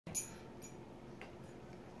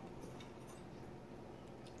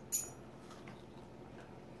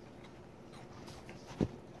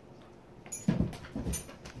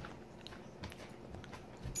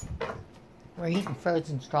We're eating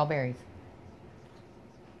frozen strawberries.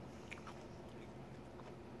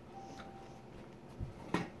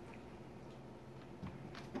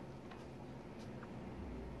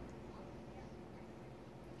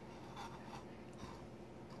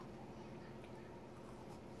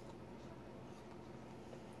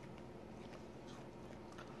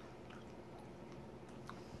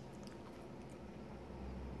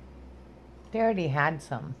 They already had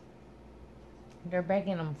some. They're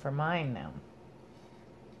begging them for mine now.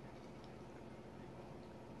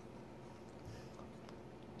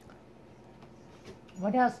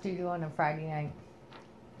 What else do you do on a Friday night?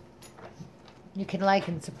 You can like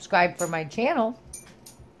and subscribe for my channel.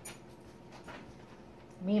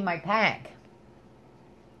 Me and my pack.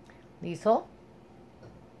 Liesel,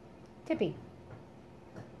 Tippy,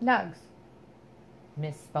 Nugs,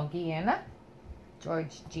 Miss Spunky Anna,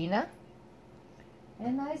 George Gina,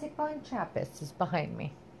 and Isaac Von Trappist is behind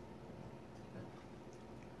me.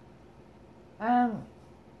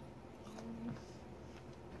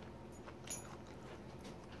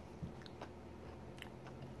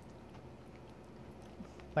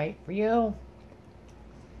 Wait for you.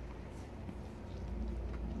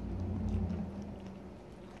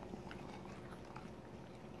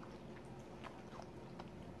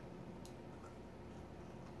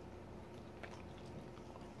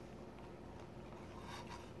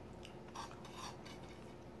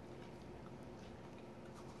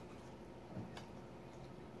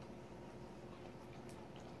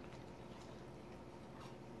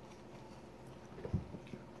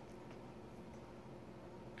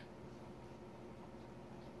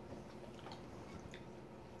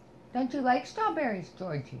 Don't you like strawberries,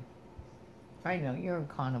 Georgie? I know, you're a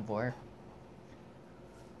carnivore.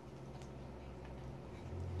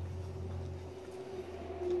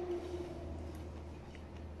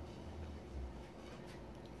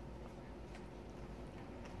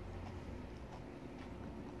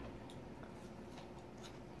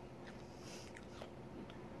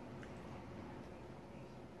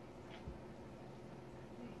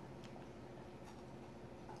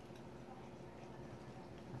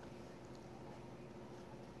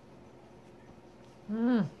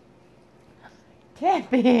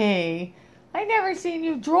 Tippy, I never seen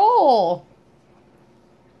you drool.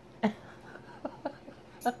 I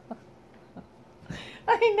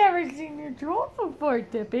never seen you drool before,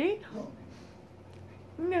 Tippy.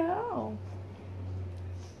 No.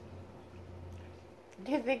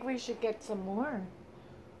 Do you think we should get some more?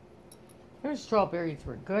 Those strawberries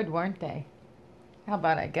were good, weren't they? How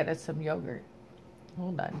about I get us some yogurt?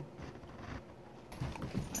 Hold on.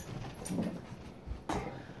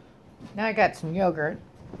 Now I got some yogurt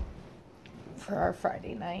for our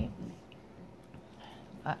Friday night.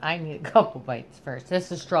 I need a couple bites first.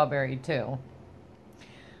 This is strawberry too.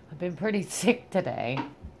 I've been pretty sick today.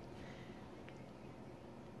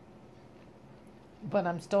 But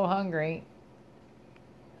I'm still hungry.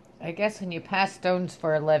 I guess when you pass stones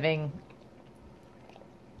for a living,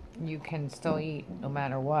 you can still eat no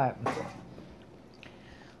matter what.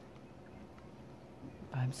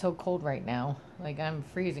 I'm so cold right now. Like, I'm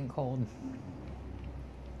freezing cold.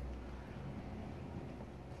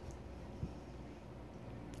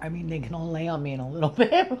 I mean, they can all lay on me in a little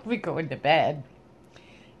bit if we go into bed.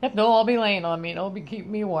 Yep, they'll all be laying on me. It'll be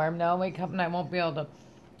keeping me warm. Now I'll wake up and I won't be able to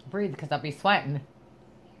breathe because I'll be sweating.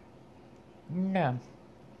 No.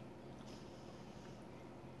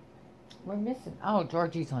 We're missing... Oh,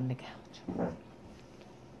 Georgie's on the couch.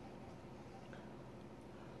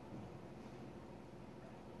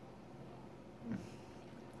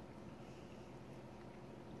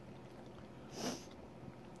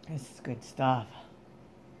 This is good stuff.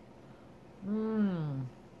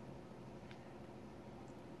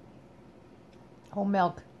 Whole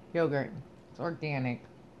milk yogurt. It's organic.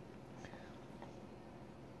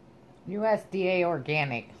 USDA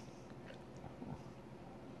organic.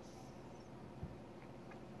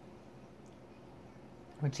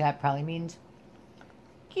 Which that probably means,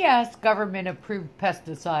 yes, government approved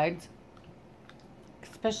pesticides.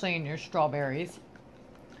 Especially in your strawberries.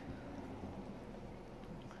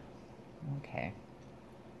 Okay.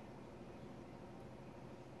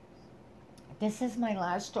 This is my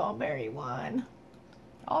last strawberry one.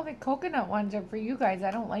 All the coconut ones are for you guys.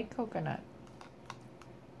 I don't like coconut.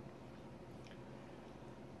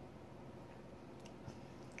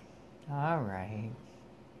 All right.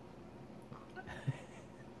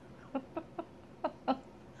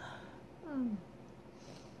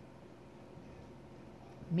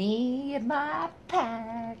 Me and my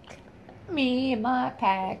pack. Me and my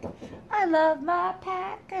pack. I love my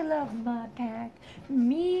pack. I love my pack.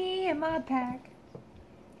 Me and my pack.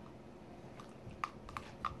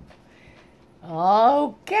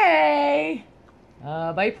 Okay.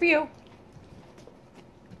 Bite for you.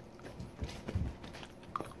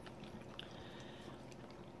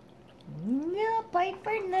 No, bite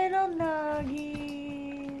for little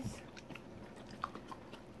nuggies.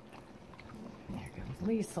 There goes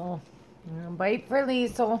Liesel. Bite for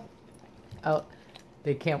Liesel. Oh,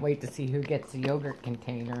 they can't wait to see who gets the yogurt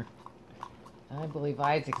container. I believe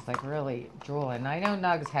Isaac's like really drooling. I know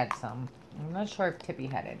Nugs had some. I'm not sure if Tippy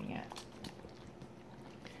had any yet.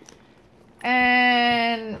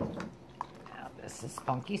 And now this is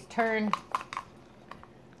Spunky's turn.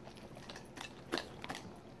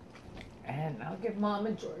 And I'll give Mom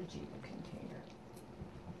and Georgie the container.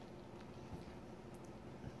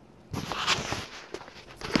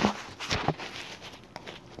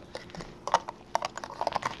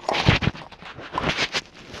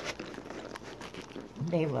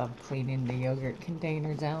 They love cleaning the yogurt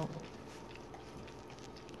containers out.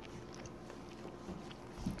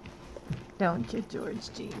 Don't you,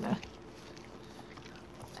 Georgina?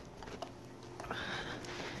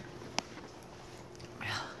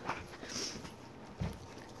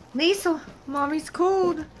 Liesel, Mommy's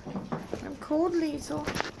cold. I'm cold, Liesel.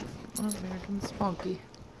 Oh, there comes Spunky.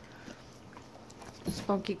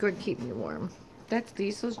 Spunky could keep me warm. That's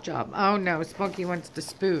Liesel's job. Oh no, Spunky wants the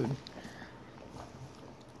spoon.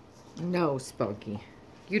 No, Spunky.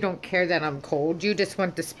 You don't care that I'm cold. You just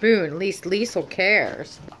want the spoon. At least Liesel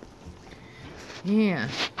cares. Yeah.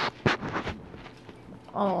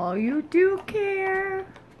 Oh, you do care?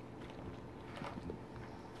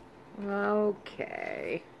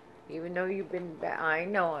 Okay. Even though you've been bad. I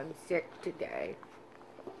know I'm sick today.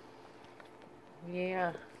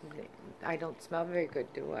 Yeah. I don't smell very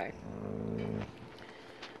good, do I?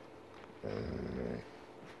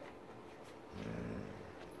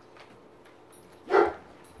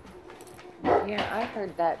 Yeah, I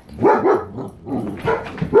heard that.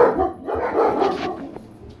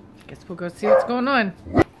 Guess we'll go see what's going on.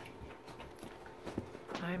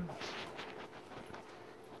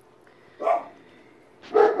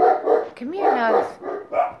 Come here, Nugs.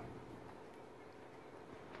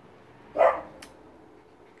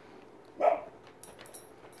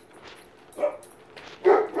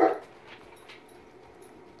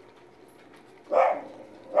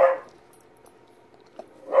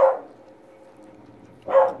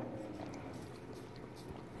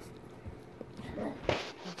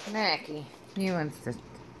 Snacky. He wants to.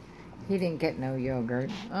 He didn't get no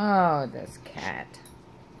yogurt. Oh, this cat.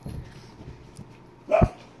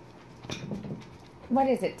 What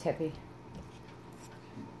is it, Tippy?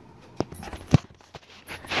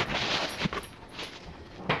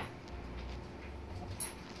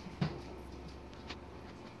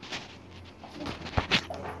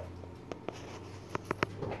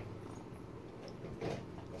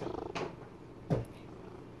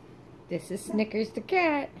 This is Snickers the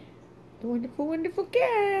cat. The wonderful, wonderful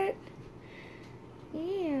cat.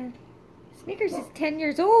 Yeah. Snickers is 10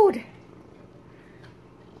 years old.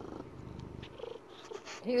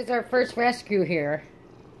 He was our first rescue here.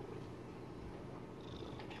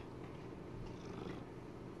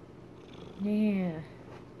 Yeah.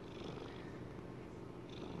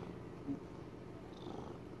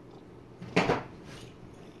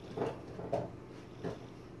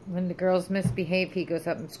 When the girls misbehave, he goes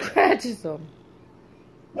up and scratches them.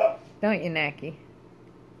 Don't you, Nacky?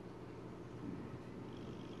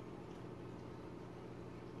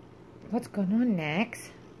 What's going on, Nax?